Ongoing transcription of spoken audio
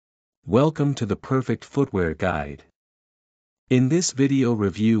Welcome to the Perfect Footwear Guide. In this video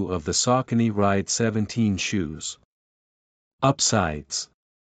review of the Saucony Ride 17 shoes. Upsides.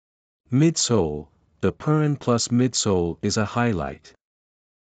 Midsole. The Perrin Plus midsole is a highlight.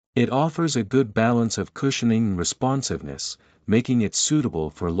 It offers a good balance of cushioning and responsiveness, making it suitable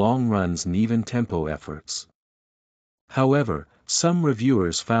for long runs and even tempo efforts. However, some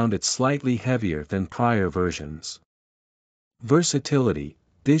reviewers found it slightly heavier than prior versions. Versatility.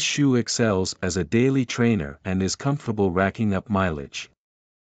 This shoe excels as a daily trainer and is comfortable racking up mileage.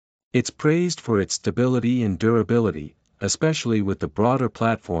 It's praised for its stability and durability, especially with the broader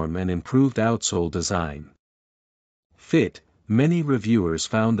platform and improved outsole design. Fit. Many reviewers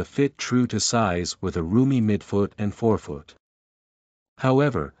found the fit true to size with a roomy midfoot and forefoot.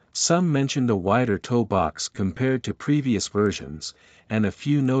 However, some mentioned a wider toe box compared to previous versions, and a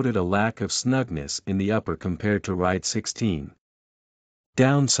few noted a lack of snugness in the upper compared to Ride 16.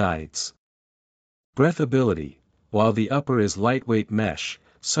 Downsides. Breathability. While the upper is lightweight mesh,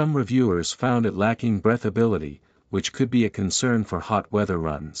 some reviewers found it lacking breathability, which could be a concern for hot weather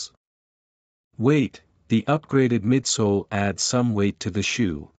runs. Weight. The upgraded midsole adds some weight to the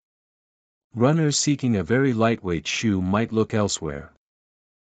shoe. Runners seeking a very lightweight shoe might look elsewhere.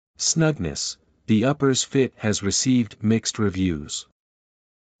 Snugness. The upper's fit has received mixed reviews.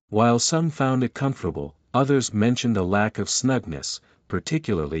 While some found it comfortable, others mentioned a lack of snugness,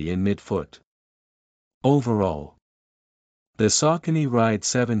 particularly in midfoot. Overall, the Saucony Ride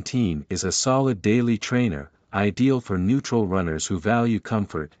 17 is a solid daily trainer, ideal for neutral runners who value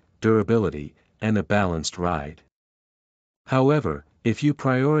comfort, durability, and a balanced ride. However, if you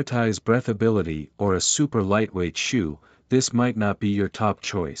prioritize breathability or a super lightweight shoe, this might not be your top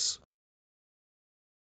choice.